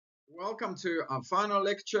Welcome to our final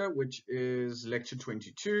lecture, which is lecture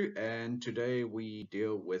 22, and today we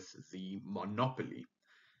deal with the monopoly.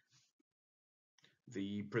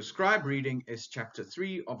 The prescribed reading is chapter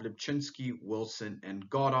 3 of Lipchinsky, Wilson, and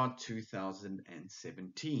Goddard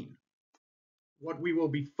 2017. What we will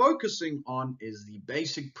be focusing on is the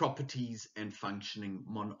basic properties and functioning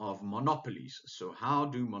of monopolies. So how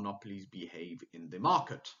do monopolies behave in the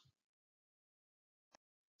market?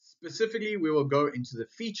 Specifically, we will go into the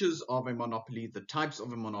features of a monopoly, the types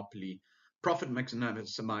of a monopoly, profit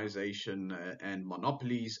maximization and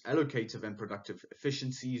monopolies, allocative and productive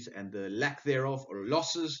efficiencies, and the lack thereof or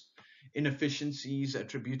losses, inefficiencies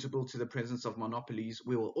attributable to the presence of monopolies.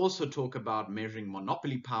 We will also talk about measuring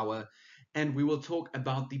monopoly power, and we will talk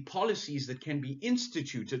about the policies that can be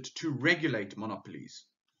instituted to regulate monopolies.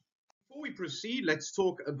 Before we proceed, let's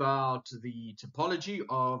talk about the topology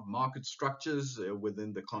of market structures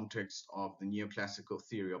within the context of the neoclassical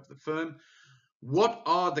theory of the firm. What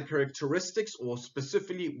are the characteristics, or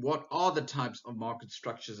specifically, what are the types of market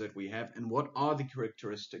structures that we have, and what are the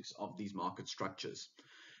characteristics of these market structures?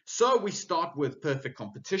 So we start with perfect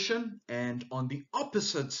competition, and on the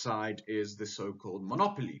opposite side is the so-called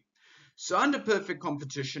monopoly. So under perfect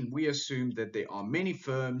competition, we assume that there are many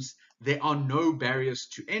firms, there are no barriers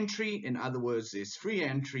to entry. In other words, there's free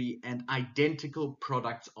entry and identical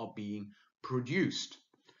products are being produced.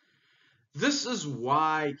 This is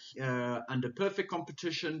why under perfect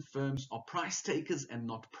competition, firms are price takers and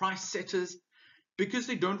not price setters, because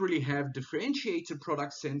they don't really have differentiated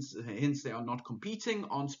products, hence they are not competing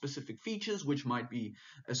on specific features which might be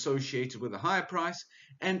associated with a higher price.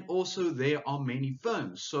 And also there are many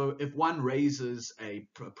firms, so if one raises a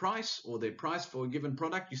price or their price for a given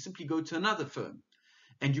product, you simply go to another firm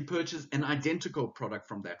and you purchase an identical product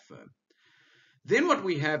from that firm. Then what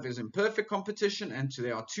we have is imperfect competition, and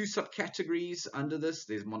there are two subcategories under this.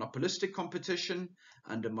 There's monopolistic competition.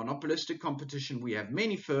 Under monopolistic competition, we have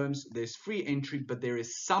many firms, there's free entry, but there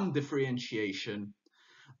is some differentiation.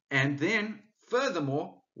 And then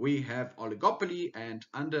furthermore, we have oligopoly, and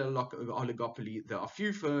under oligopoly, there are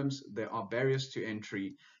few firms, there are barriers to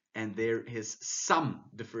entry, and there is some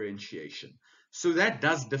differentiation. So that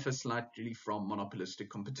does differ slightly from monopolistic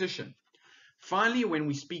competition. Finally, when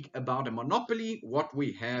we speak about a monopoly, what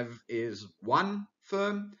we have is one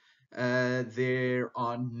firm. There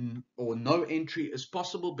are no entry is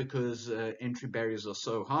possible because entry barriers are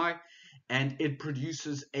so high, and it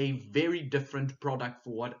produces a very different product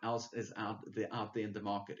for what else is out there in the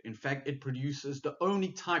market. In fact, it produces the only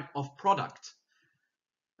type of product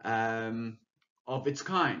of its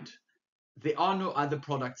kind. There are no other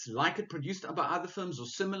products like it produced by other firms or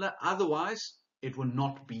similar. Otherwise, it will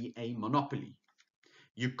not be a monopoly.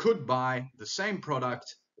 You could buy the same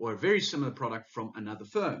product or a very similar product from another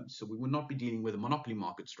firm. So we will not be dealing with a monopoly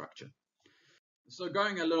market structure. So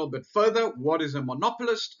going a little bit further, what is a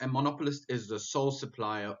monopolist? A monopolist is the sole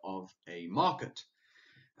supplier of a market.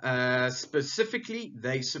 Specifically,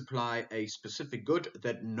 they supply a specific good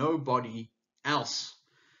that nobody else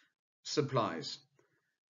supplies.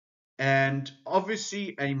 And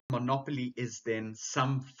obviously, a monopoly is then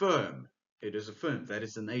some firm. It is a firm. That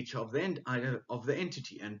is the nature of the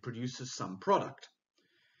entity and produces some product.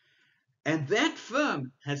 And that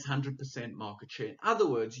firm has 100% market share. In other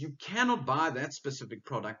words, you cannot buy that specific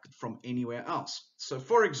product from anywhere else. So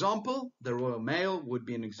for example, the Royal Mail would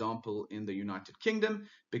be an example in the United Kingdom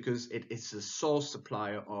because it is the sole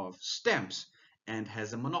supplier of stamps and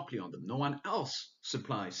has a monopoly on them. No one else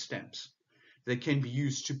supplies stamps. They can be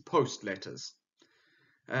used to post letters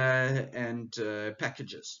and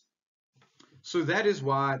packages. So that is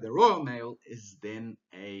why the Royal Mail is then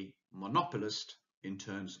a monopolist in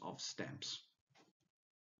terms of stamps.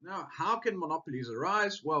 Now, how can monopolies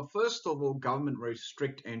arise? Well, first of all, government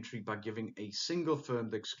restrict entry by giving a single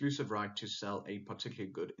firm the exclusive right to sell a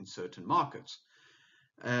particular good in certain markets.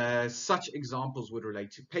 Such examples would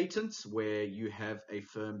relate to patents, where you have a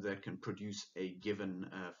firm that can produce a given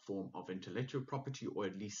form of intellectual property, or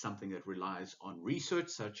at least something that relies on research,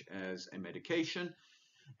 such as a medication.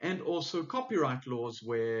 And also copyright laws,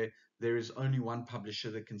 where there is only one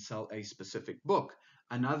publisher that can sell a specific book.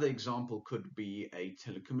 Another example could be a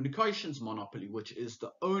telecommunications monopoly, which is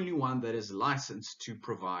the only one that is licensed to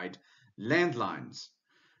provide landlines,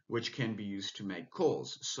 which can be used to make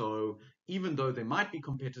calls. So even though there might be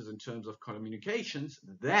competitors in terms of communications,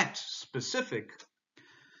 that specific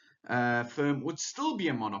firm would still be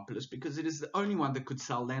a monopolist because it is the only one that could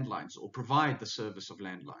sell landlines or provide the service of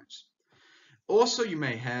landlines. Also, you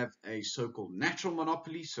may have a so-called natural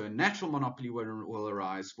monopoly. So a natural monopoly will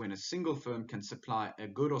arise when a single firm can supply a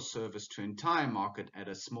good or service to an entire market at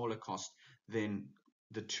a smaller cost than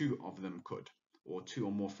the two of them could, or two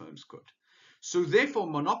or more firms could. So therefore,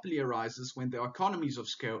 monopoly arises when there are economies of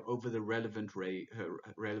scale over the relevant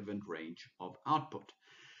range of output.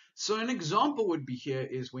 So an example would be here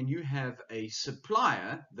is when you have a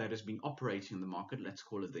supplier that has been operating in the market, let's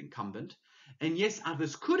call it the incumbent, and yes,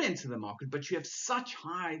 others could enter the market, but you have such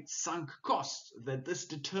high sunk costs that this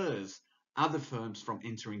deters other firms from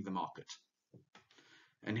entering the market.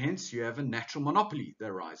 And hence you have a natural monopoly that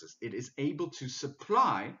arises. It is able to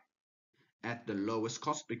supply at the lowest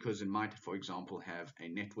cost because it might, for example, have a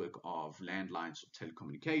network of landlines or a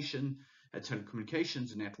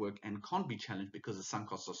telecommunications network, and can't be challenged because the sunk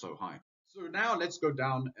costs are so high. So now let's go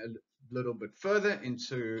down a little bit further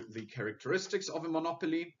into the characteristics of a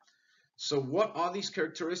monopoly. So what are these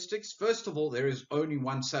characteristics? First of all, there is only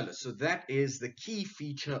one seller. So that is the key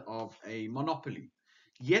feature of a monopoly.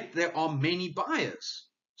 Yet there are many buyers.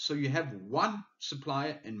 So you have one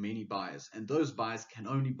supplier and many buyers, and those buyers can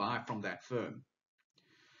only buy from that firm.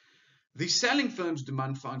 The selling firm's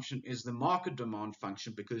demand function is the market demand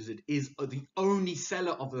function because it is the only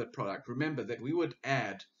seller of that product. Remember that we would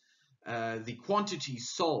add the quantities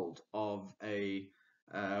sold of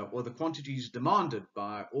or the quantities demanded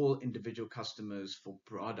by all individual customers for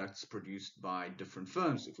products produced by different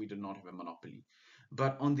firms if we did not have a monopoly.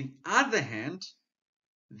 But on the other hand,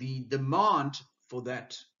 the demand for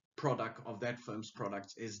that product of that firm's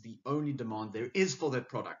products is the only demand there is for that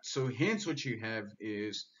product. So hence what you have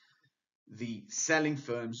is the selling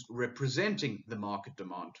firms representing the market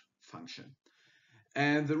demand function.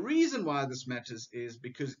 And the reason why this matters is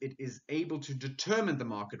because it is able to determine the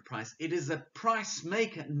market price. It is a price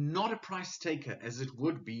maker, not a price taker, as it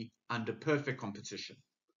would be under perfect competition.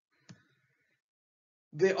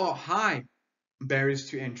 There are high barriers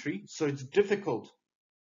to entry, so it's difficult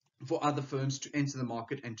for other firms to enter the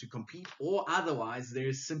market and to compete, or otherwise there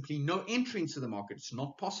is simply no entry into the market. It's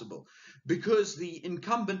not possible because the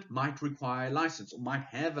incumbent might require a license or might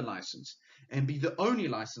have a license and be the only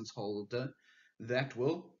license holder that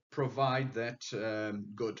will provide that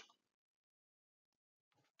good.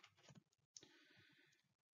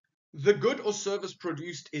 The good or service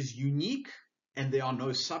produced is unique and there are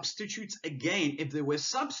no substitutes. Again, if there were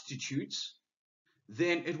substitutes,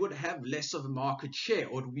 then it would have less of a market share,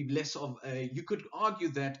 or it would be less of a, you could argue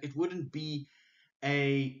that it wouldn't be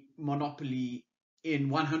a monopoly in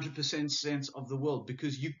 100% sense of the world,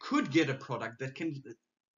 because you could get a product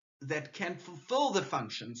that can fulfill the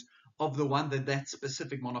functions of the one that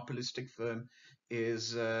specific monopolistic firm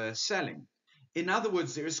is selling. In other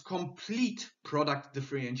words, there is complete product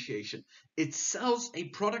differentiation. It sells a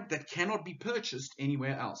product that cannot be purchased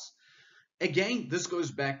anywhere else. Again, this goes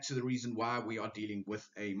back to the reason why we are dealing with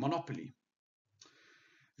a monopoly.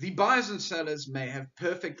 The buyers and sellers may have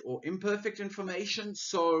perfect or imperfect information.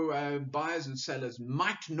 So buyers and sellers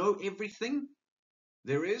might know everything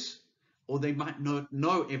there is, or they might not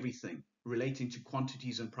know everything relating to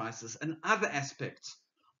quantities and prices and other aspects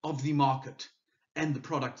of the market and the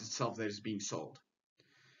product itself that is being sold.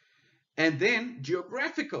 And then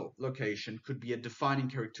geographical location could be a defining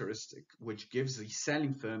characteristic, which gives the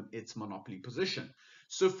selling firm its monopoly position.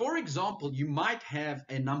 So for example, you might have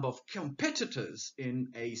a number of competitors in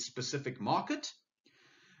a specific market,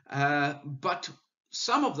 but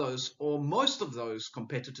some of those or most of those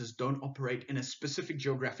competitors don't operate in a specific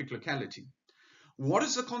geographic locality. What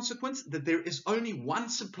is the consequence? That there is only one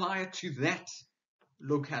supplier to that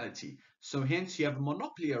locality. So hence you have a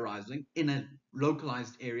monopoly arising in a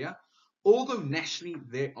localized area, although nationally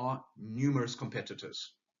there are numerous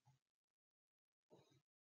competitors.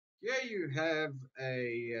 Here you have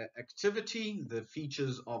a activity, the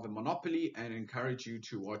features of a monopoly, and encourage you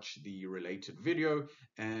to watch the related video.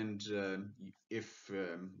 And if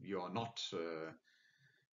you are not,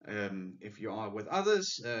 if you are with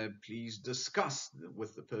others, please discuss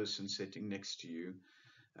with the person sitting next to you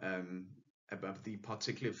about the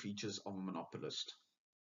particular features of a monopolist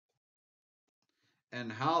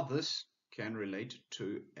and how this can relate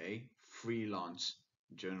to a freelance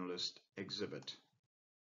journalist exhibit.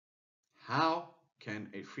 How can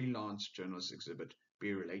a freelance journalist exhibit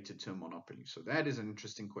be related to a monopoly? So that is an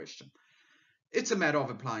interesting question. It's a matter of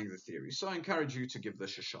applying the theory, so I encourage you to give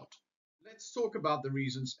this a shot. Let's talk about the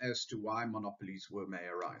reasons as to why monopolies may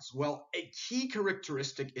arise. Well, a key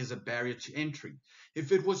characteristic is a barrier to entry.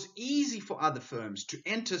 If it was easy for other firms to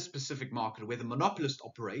enter a specific market where the monopolist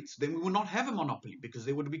operates, then we would not have a monopoly because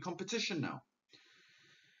there would be competition now.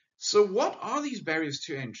 So what are these barriers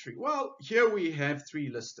to entry? Well, here we have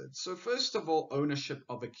three listed. So first of all, ownership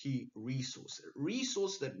of a key resource. A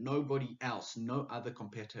resource that nobody else, no other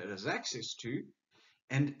competitor has access to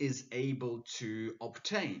and is able to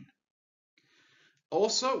obtain.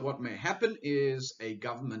 Also, what may happen is a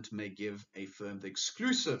government may give a firm the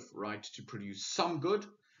exclusive right to produce some good,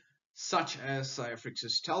 such as South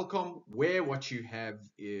Africa's Telkom, where what you have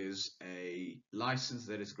is a license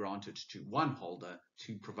that is granted to one holder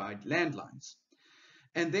to provide landlines.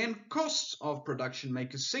 And then costs of production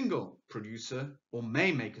make a single producer, or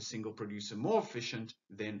may make a single producer, more efficient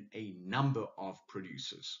than a number of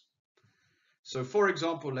producers. So for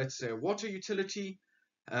example, let's say a water utility.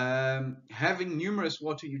 Having numerous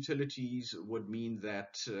water utilities would mean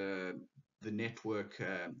that the network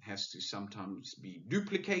has to sometimes be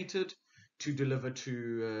duplicated to deliver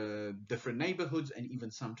to different neighborhoods, and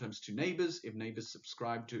even sometimes to neighbors if neighbors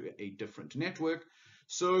subscribe to a different network.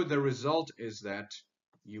 So the result is that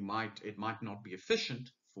it might not be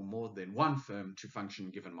efficient for more than one firm to function in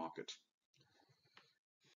a given market.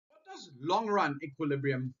 What does long run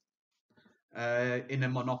equilibrium in a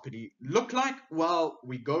monopoly look like? Well,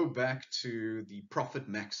 we go back to the profit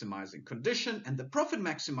maximizing condition, and the profit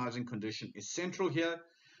maximizing condition is central here,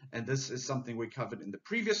 and this is something we covered in the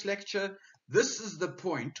previous lecture. This is the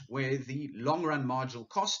point where the long run marginal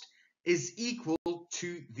cost is equal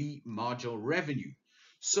to the marginal revenue.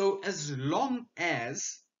 So as long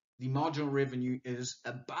as the marginal revenue is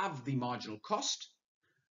above the marginal cost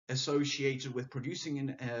associated with producing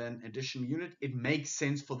an additional unit, it makes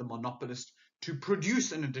sense for the monopolist to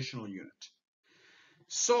produce an additional unit.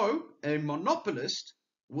 So a monopolist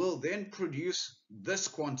will then produce this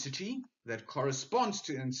quantity that corresponds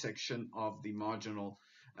to the intersection of the marginal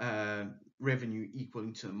revenue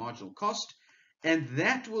equaling to the marginal cost, and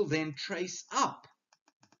that will then trace up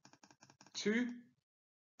to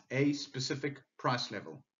a specific price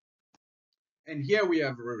level. And here we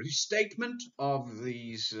have a restatement of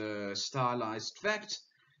these stylized facts.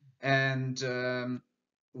 And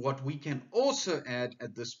what we can also add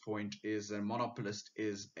at this point is a monopolist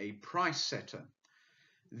is a price setter.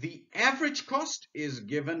 The average cost is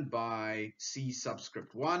given by C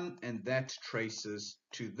subscript 1, and that traces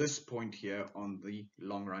to this point here on the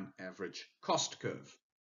long run average cost curve.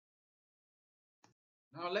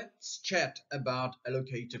 Now let's chat about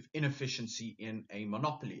allocative inefficiency in a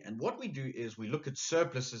monopoly. And what we do is we look at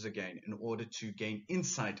surpluses again in order to gain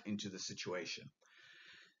insight into the situation.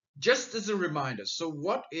 Just as a reminder, so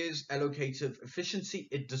what is allocative efficiency?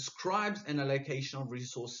 It describes an allocation of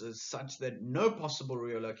resources such that no possible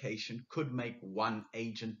reallocation could make one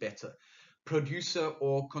agent better, producer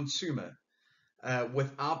or consumer,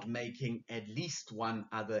 without making at least one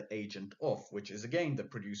other agent off, which is again the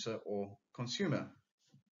producer or consumer.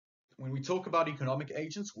 When we talk about economic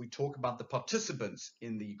agents, we talk about the participants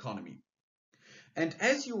in the economy. And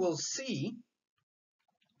as you will see,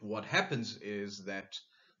 what happens is that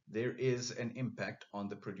there is an impact on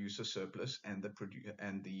the producer surplus and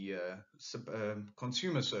the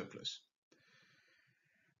consumer surplus.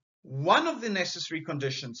 One of the necessary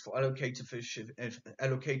conditions for allocative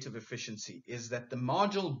efficiency is that the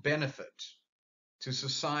marginal benefit to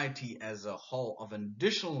society as a whole of an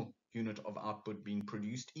additional unit of output being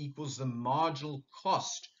produced equals the marginal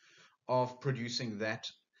cost of producing that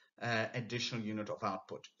additional unit of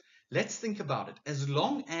output. Let's think about it. As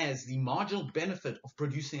long as the marginal benefit of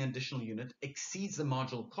producing an additional unit exceeds the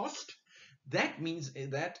marginal cost, that means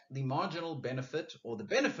that the marginal benefit, or the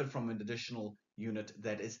benefit from an additional unit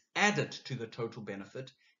that is added to the total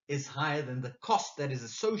benefit, is higher than the cost that is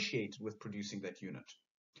associated with producing that unit.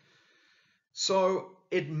 So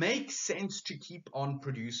it makes sense to keep on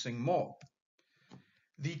producing more.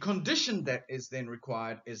 The condition that is then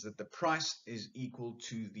required is that the price is equal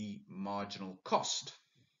to the marginal cost.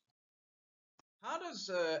 How does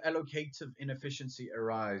allocative inefficiency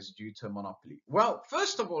arise due to a monopoly? Well,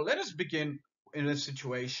 first of all, let us begin in a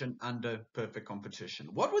situation under perfect competition.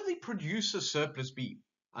 What would the producer surplus be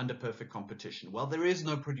under perfect competition? Well, there is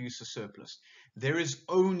no producer surplus. There is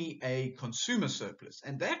only a consumer surplus.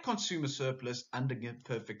 And that consumer surplus under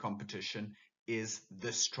perfect competition is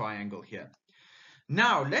this triangle here.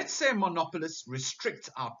 Now, let's say a monopolist restricts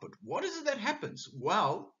output. What is it that happens?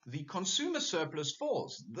 Well, the consumer surplus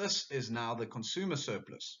falls. This is now the consumer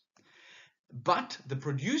surplus. But the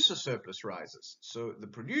producer surplus rises. So the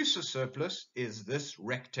producer surplus is this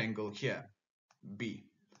rectangle here, B.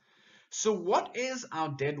 So what is our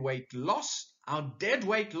deadweight loss? Our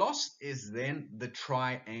deadweight loss is then the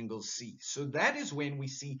triangle C. So that is when we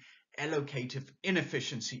see allocative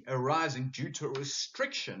inefficiency arising due to a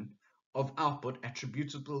restriction of output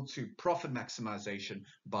attributable to profit maximization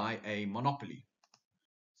by a monopoly.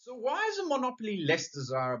 So why is a monopoly less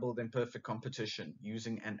desirable than perfect competition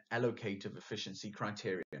using an allocative efficiency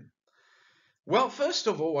criterion? Well, first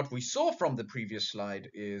of all, what we saw from the previous slide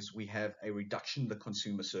is we have a reduction in the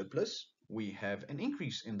consumer surplus. we have an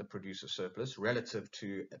increase in the producer surplus relative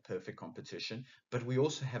to a perfect competition, but we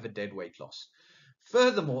also have a deadweight loss.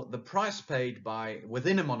 Furthermore, the price paid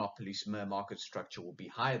within a monopoly market structure will be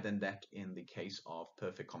higher than that in the case of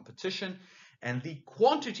perfect competition, and the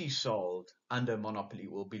quantity sold under monopoly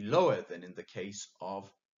will be lower than in the case of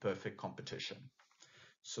perfect competition.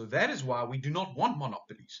 So that is why we do not want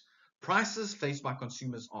monopolies. Prices faced by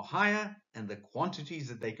consumers are higher, and the quantities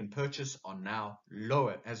that they can purchase are now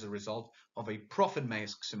lower as a result of a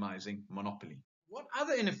profit-maximizing monopoly. What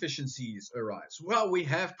other inefficiencies arise? Well, we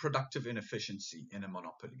have productive inefficiency in a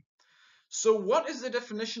monopoly. So what is the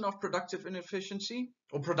definition of productive inefficiency,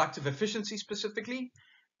 or productive efficiency specifically?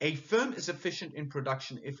 A firm is efficient in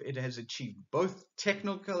production if it has achieved both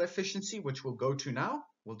technical efficiency, which we'll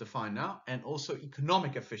define now, and also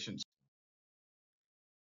economic efficiency.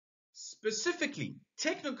 Specifically,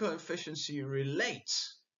 technical efficiency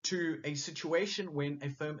relates to a situation when a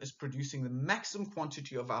firm is producing the maximum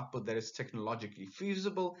quantity of output that is technologically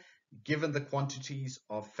feasible, given the quantities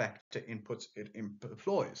of factor inputs it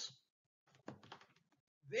employs.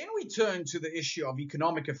 Then we turn to the issue of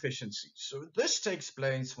economic efficiency. So this takes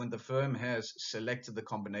place when the firm has selected the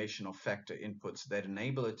combination of factor inputs that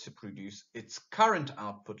enable it to produce its current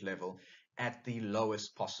output level at the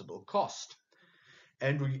lowest possible cost.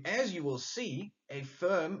 And as you will see, a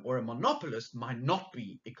firm or a monopolist might not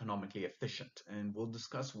be economically efficient. And we'll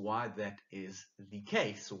discuss why that is the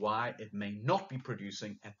case, why it may not be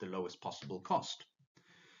producing at the lowest possible cost.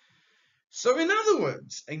 So in other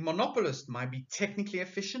words, a monopolist might be technically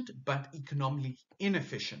efficient, but economically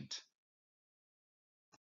inefficient.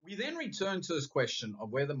 We then return to this question of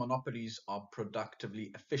whether monopolies are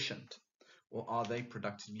productively efficient, or are they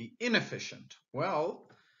productively inefficient? Well,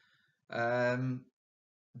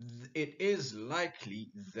 it is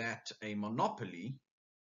likely that a monopoly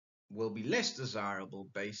will be less desirable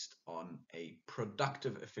based on a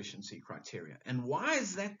productive efficiency criteria. And why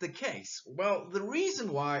is that the case? Well, the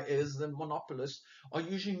reason why is that monopolists are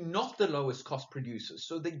usually not the lowest cost producers,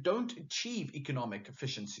 so they don't achieve economic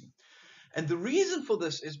efficiency. And the reason for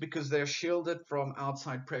this is because they're shielded from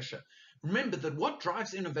outside pressure. Remember that what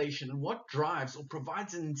drives innovation and what drives or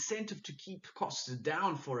provides an incentive to keep costs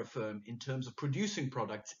down for a firm in terms of producing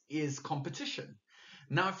products is competition.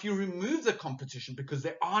 Now, if you remove the competition because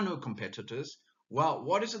there are no competitors, well,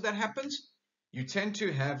 what is it that happens? You tend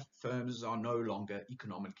to have firms that are no longer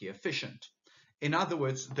economically efficient. In other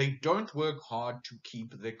words, they don't work hard to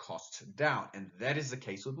keep their costs down. And that is the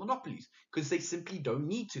case with monopolies because they simply don't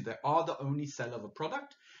need to. They are the only seller of a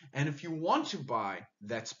product. And if you want to buy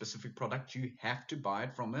that specific product, you have to buy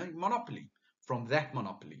it from a monopoly, from that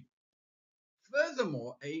monopoly.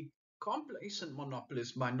 Furthermore, a complacent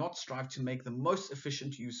monopolist might not strive to make the most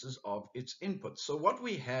efficient uses of its inputs. So what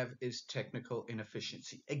we have is technical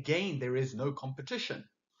inefficiency. Again, there is no competition.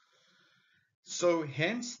 So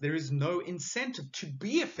hence, there is no incentive to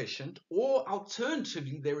be efficient, or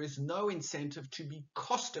alternatively, there is no incentive to be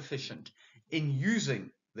cost efficient in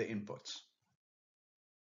using the inputs.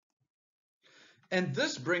 And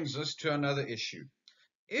this brings us to another issue.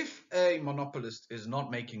 If a monopolist is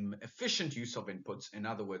not making efficient use of inputs, in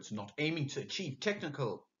other words, not aiming to achieve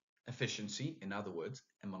technical efficiency, in other words,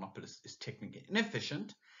 a monopolist is technically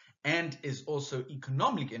inefficient and is also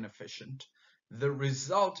economically inefficient, the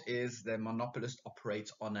result is the monopolist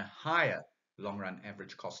operates on a higher long-run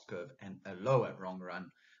average cost curve and a lower long-run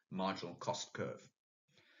marginal cost curve.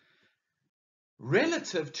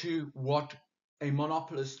 Relative to what a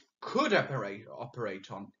monopolist could operate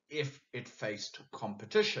on if it faced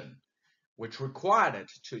competition, which required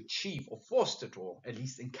it to achieve or forced it, or at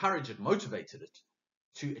least encouraged it, motivated it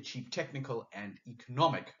to achieve technical and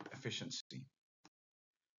economic efficiency.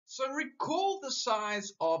 So recall the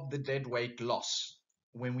size of the deadweight loss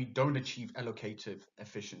when we don't achieve allocative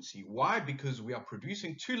efficiency. Why? Because we are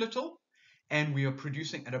producing too little and we are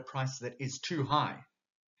producing at a price that is too high.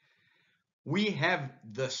 We have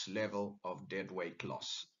this level of deadweight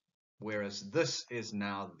loss, whereas this is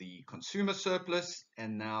now the consumer surplus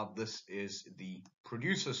and now this is the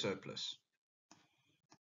producer surplus.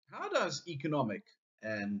 How does economic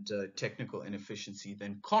and technical inefficiency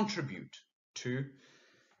then contribute to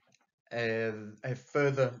a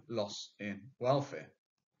further loss in welfare?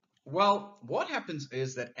 Well, what happens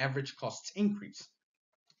is that average costs increase.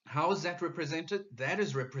 How is that represented? That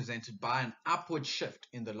is represented by an upward shift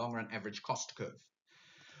in the long-run average cost curve.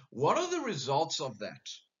 What are the results of that?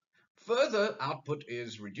 Further, output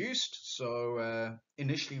is reduced. So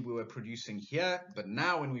initially we were producing here, but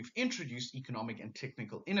now when we've introduced economic and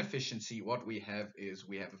technical inefficiency, what we have is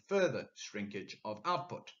we have a further shrinkage of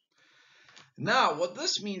output. Now, what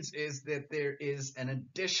this means is that there is an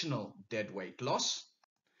additional deadweight loss,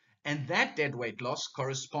 and that deadweight loss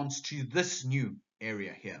corresponds to this new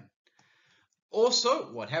area here.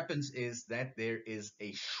 Also, what happens is that there is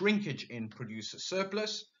a shrinkage in producer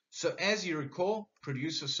surplus. So as you recall,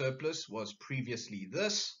 producer surplus was previously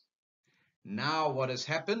this. Now what has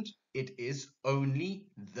happened? It is only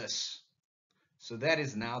this. So that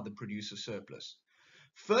is now the producer surplus.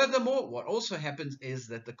 Furthermore, what also happens is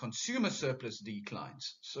that the consumer surplus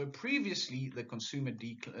declines. So previously, the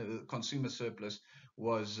consumer surplus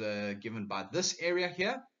was given by this area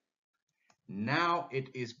here. Now it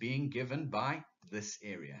is being given by this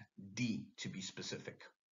area, D to be specific.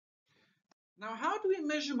 Now, how do we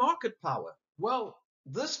measure market power? Well,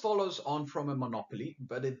 this follows on from a monopoly,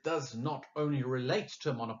 but it does not only relate to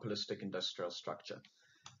a monopolistic industrial structure.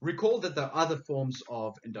 Recall that there are other forms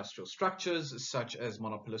of industrial structures, such as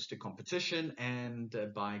monopolistic competition and,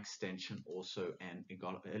 by extension, also an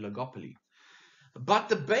oligopoly. But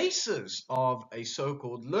the basis of a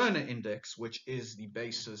so-called Lerner index, which is the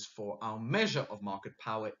basis for our measure of market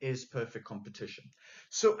power, is perfect competition.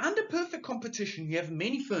 So under perfect competition, you have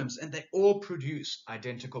many firms and they all produce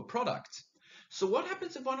identical products. So what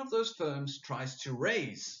happens if one of those firms tries to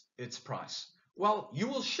raise its price? Well, you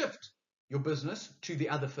will shift your business to the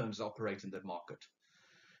other firms that operate in that market.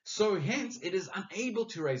 So hence, it is unable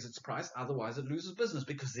to raise its price, otherwise it loses business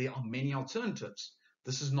because there are many alternatives.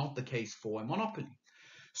 This is not the case for a monopoly.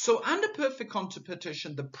 So under perfect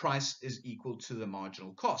competition, the price is equal to the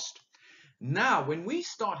marginal cost. Now, when we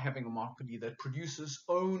start having a monopoly that produces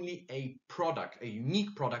only a product, a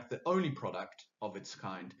unique product, the only product of its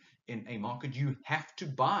kind in a market, you have to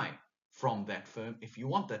buy from that firm if you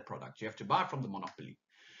want that product. You have to buy from the monopoly.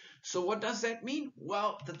 So what does that mean?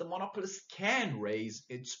 Well, that the monopolist can raise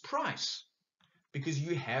its price because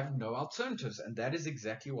you have no alternatives, and that is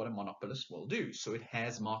exactly what a monopolist will do. So it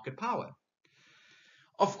has market power.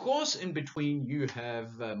 Of course, in between you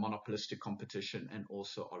have monopolistic competition and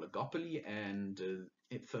also oligopoly, and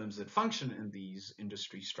firms that function in these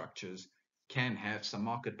industry structures can have some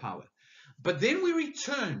market power. But then we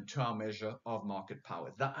return to our measure of market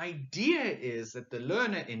power. The idea is that the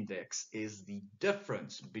Lerner index is the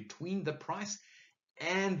difference between the price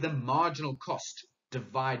and the marginal cost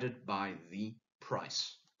divided by the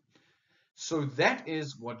price. So that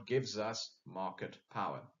is what gives us market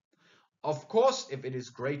power. Of course, if it is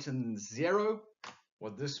greater than 0,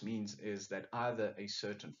 what this means is that either a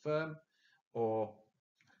certain firm or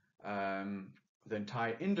the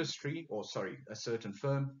entire industry, or sorry, a certain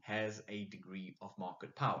firm has a degree of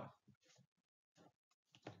market power.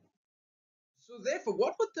 So therefore,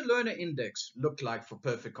 what would the Lerner index look like for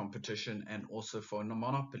perfect competition and also for a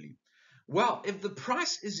monopoly? Well, if the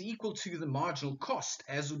price is equal to the marginal cost,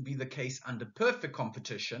 as would be the case under perfect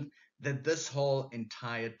competition, then this whole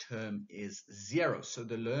entire term is 0. So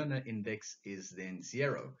the Lerner index is then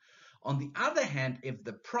 0. On the other hand, if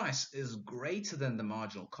the price is greater than the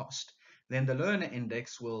marginal cost, then the Lerner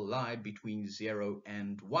index will lie between 0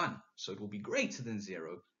 and 1. So it will be greater than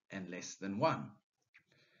 0 and less than 1,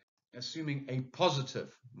 assuming a positive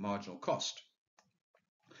marginal cost.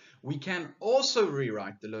 We can also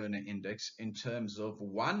rewrite the Lerner index in terms of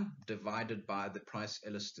 1 divided by the price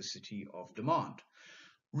elasticity of demand.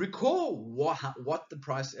 Recall what the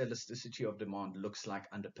price elasticity of demand looks like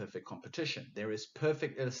under perfect competition. There is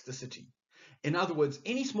perfect elasticity. In other words,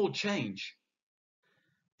 any small change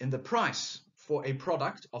in the price for a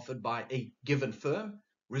product offered by a given firm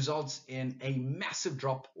results in a massive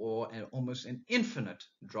drop or almost an infinite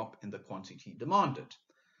drop in the quantity demanded.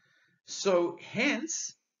 So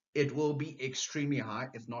hence, it will be extremely high,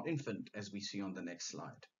 if not infinite, as we see on the next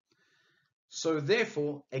slide. So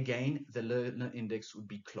therefore, again, the Lerner index would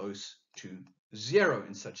be close to 0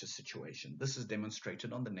 in such a situation. This is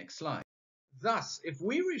demonstrated on the next slide. Thus, if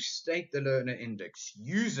we restate the Lerner index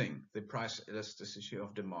using the price elasticity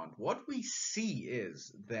of demand, what we see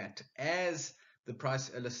is that as the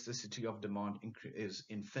price elasticity of demand is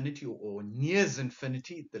infinity or nears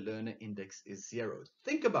infinity, the Lerner index is 0.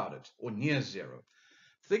 Think about it, or near 0.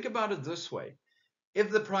 Think about it this way. If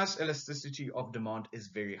the price elasticity of demand is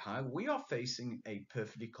very high, we are facing a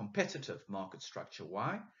perfectly competitive market structure.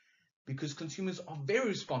 Why? Because consumers are very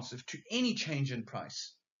responsive to any change in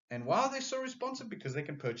price. And why are they so responsive? Because they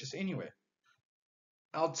can purchase anywhere.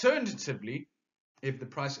 Alternatively, if the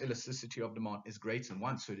price elasticity of demand is greater than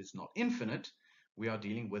 1, so it is not infinite, we are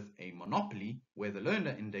dealing with a monopoly where the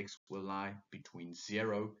Lerner index will lie between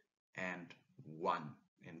 0 and 1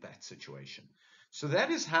 in that situation. So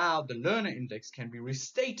that is how the Lerner index can be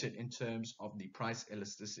restated in terms of the price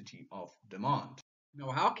elasticity of demand. Now,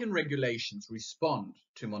 how can regulations respond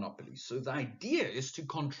to monopolies? So the idea is to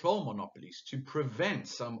control monopolies, to prevent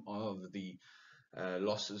some of the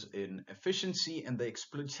losses in efficiency and the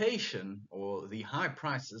exploitation or the high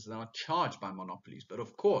prices that are charged by monopolies. But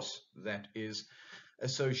of course, that is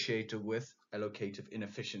associated with allocative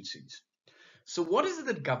inefficiencies. So what is it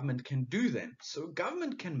that government can do then? So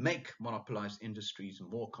government can make monopolized industries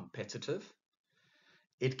more competitive.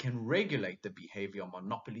 It can regulate the behavior of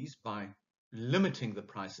monopolies by limiting the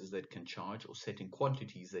prices that can charge or setting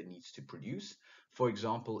quantities that it needs to produce. For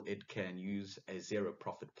example, it can use a zero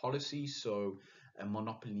profit policy. So a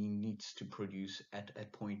monopoly needs to produce at a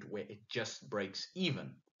point where it just breaks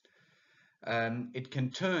even. It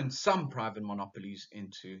can turn some private monopolies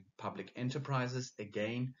into public enterprises.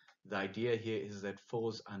 Again, the idea here is that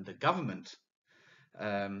falls under government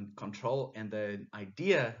control, and the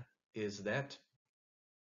idea is that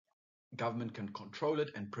government can control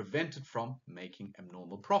it and prevent it from making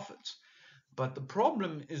abnormal profits. But the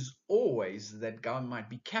problem is always that government might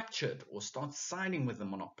be captured or start siding with the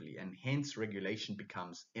monopoly, and hence regulation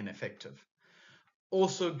becomes ineffective.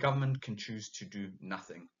 Also, government can choose to do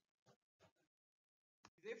nothing.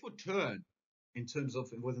 Therefore, turn in terms of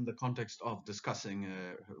within the context of discussing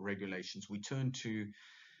regulations, we turn to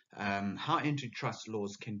how antitrust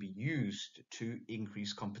laws can be used to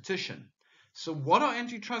increase competition. So what are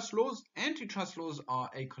antitrust laws? Antitrust laws are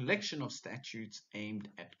a collection of statutes aimed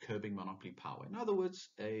at curbing monopoly power. In other words,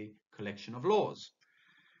 a collection of laws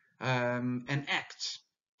and acts.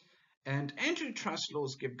 And antitrust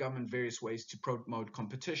laws give government various ways to promote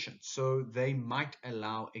competition. So they might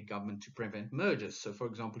allow a government to prevent mergers. So for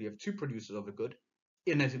example, you have two producers of a good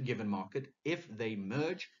in a given market. If they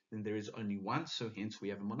merge, then there is only one, so hence we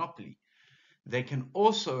have a monopoly. They can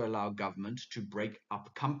also allow government to break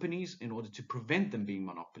up companies in order to prevent them being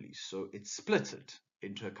monopolies. So it's split it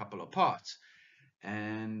into a couple of parts.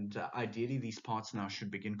 And ideally, these parts now should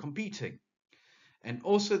begin competing. And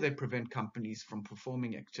also, they prevent companies from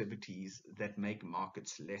performing activities that make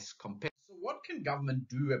markets less competitive. So what can government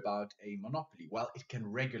do about a monopoly? Well, it can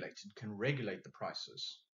regulate. It can regulate the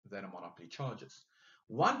prices that a monopoly charges.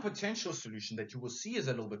 One potential solution that you will see is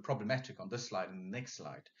a little bit problematic on this slide and the next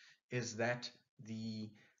slide is that the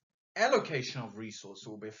allocation of resource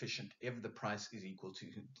will be efficient if the price is equal to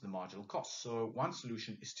the marginal cost. So one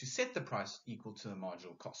solution is to set the price equal to the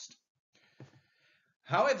marginal cost.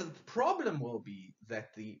 However, the problem will be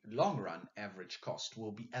that the long run average cost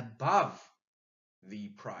will be above the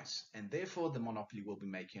price, and therefore the monopoly will be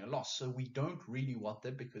making a loss. So we don't really want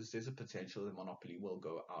that because there's a potential the monopoly will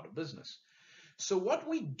go out of business. So what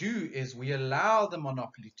we do is we allow the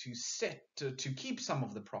monopoly to keep some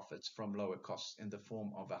of the profits from lower costs in the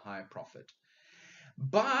form of a higher profit.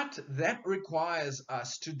 But that requires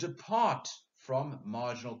us to depart from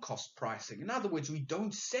marginal cost pricing. In other words, we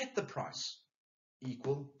don't set the price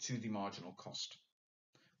equal to the marginal cost.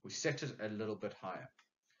 We set it a little bit higher.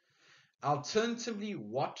 Alternatively,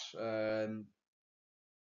 what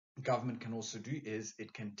government can also do is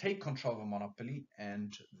it can take control of a monopoly,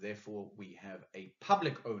 and therefore we have a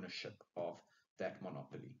public ownership of that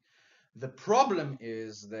monopoly. The problem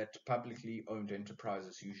is that publicly owned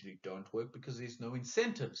enterprises usually don't work because there's no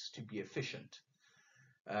incentives to be efficient,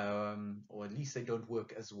 or at least they don't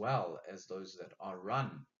work as well as those that are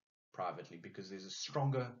run privately because there's a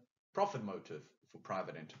stronger profit motive for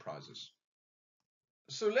private enterprises.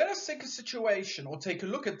 So let us take a situation or take a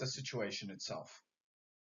look at the situation itself.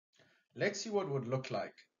 Let's see what would look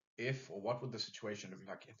like if, or what would the situation look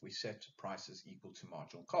like if we set prices equal to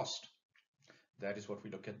marginal cost. That is what we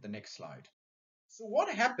look at the next slide. So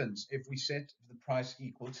what happens if we set the price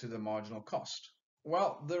equal to the marginal cost?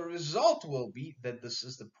 Well, the result will be that this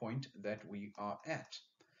is the point that we are at.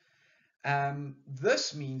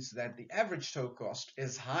 This means that the average total cost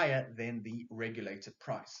is higher than the regulated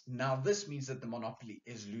price. Now, this means that the monopoly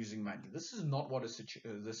is losing money. This is not what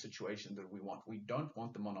the situation that we want. We don't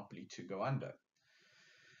want the monopoly to go under.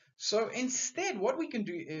 So instead, what we can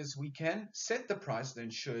do is we can set the price that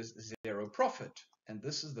ensures zero profit. And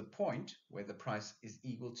this is the point where the price is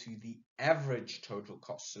equal to the average total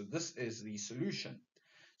cost. So this is the solution.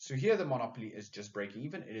 So here the monopoly is just breaking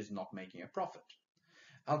even. It is not making a profit.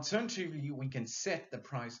 Alternatively, we can set the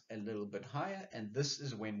price a little bit higher, and this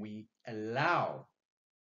is when we allow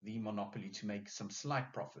the monopoly to make some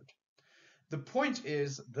slight profit. The point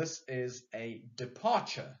is, this is a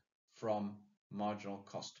departure from marginal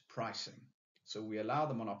cost pricing. So we allow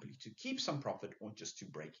the monopoly to keep some profit or just to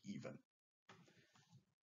break even.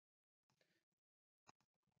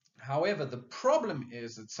 However, the problem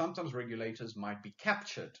is that sometimes regulators might be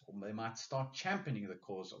captured, or they might start championing the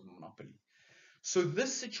cause of monopoly. So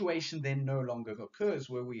this situation then no longer occurs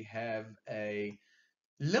where we have a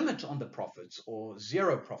limit on the profits or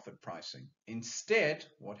zero profit pricing. Instead,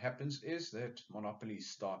 what happens is that monopolies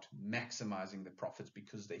start maximizing the profits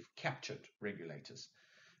because they've captured regulators.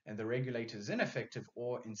 And the regulator is ineffective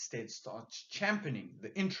or instead starts championing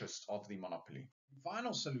the interest of the monopoly. The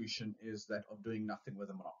final solution is that of doing nothing with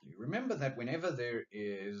a monopoly. Remember that whenever there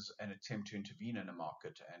is an attempt to intervene in a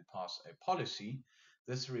market and pass a policy,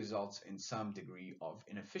 this results in some degree of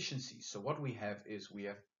inefficiency. So what we have is we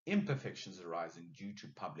have imperfections arising due to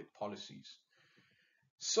public policies.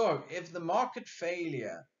 So if the market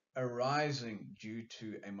failure arising due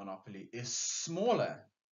to a monopoly is smaller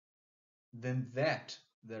than that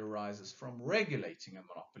arises from regulating a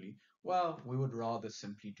monopoly, well, we would rather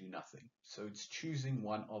simply do nothing. So it's choosing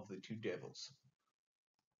one of the two devils.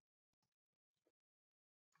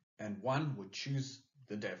 And one would choose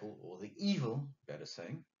the devil or the evil, better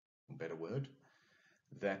saying, better word,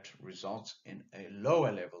 that results in a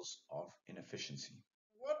lower levels of inefficiency.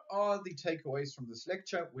 What are the takeaways from this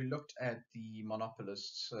lecture? We looked at the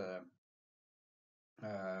monopolist's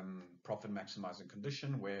profit maximizing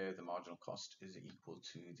condition where the marginal cost is equal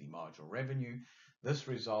to the marginal revenue. This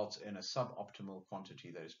results in a suboptimal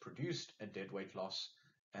quantity that is produced, a deadweight loss,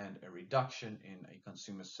 and a reduction in a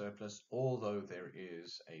consumer surplus, although there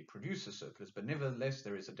is a producer surplus, but nevertheless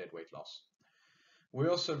there is a deadweight loss. We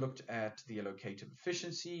also looked at the allocative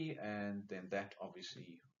efficiency, and then that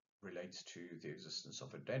obviously relates to the existence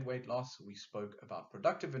of a deadweight loss. We spoke about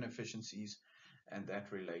productive inefficiencies, and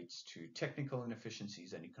that relates to technical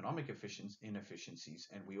inefficiencies and economic inefficiencies.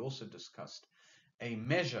 And we also discussed a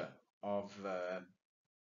measure of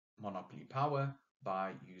monopoly power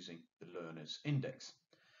by using the Lerner's index.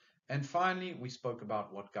 And finally, we spoke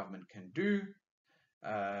about what government can do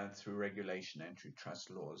through regulation and through trust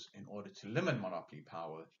laws in order to limit monopoly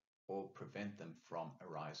power or prevent them from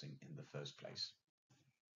arising in the first place.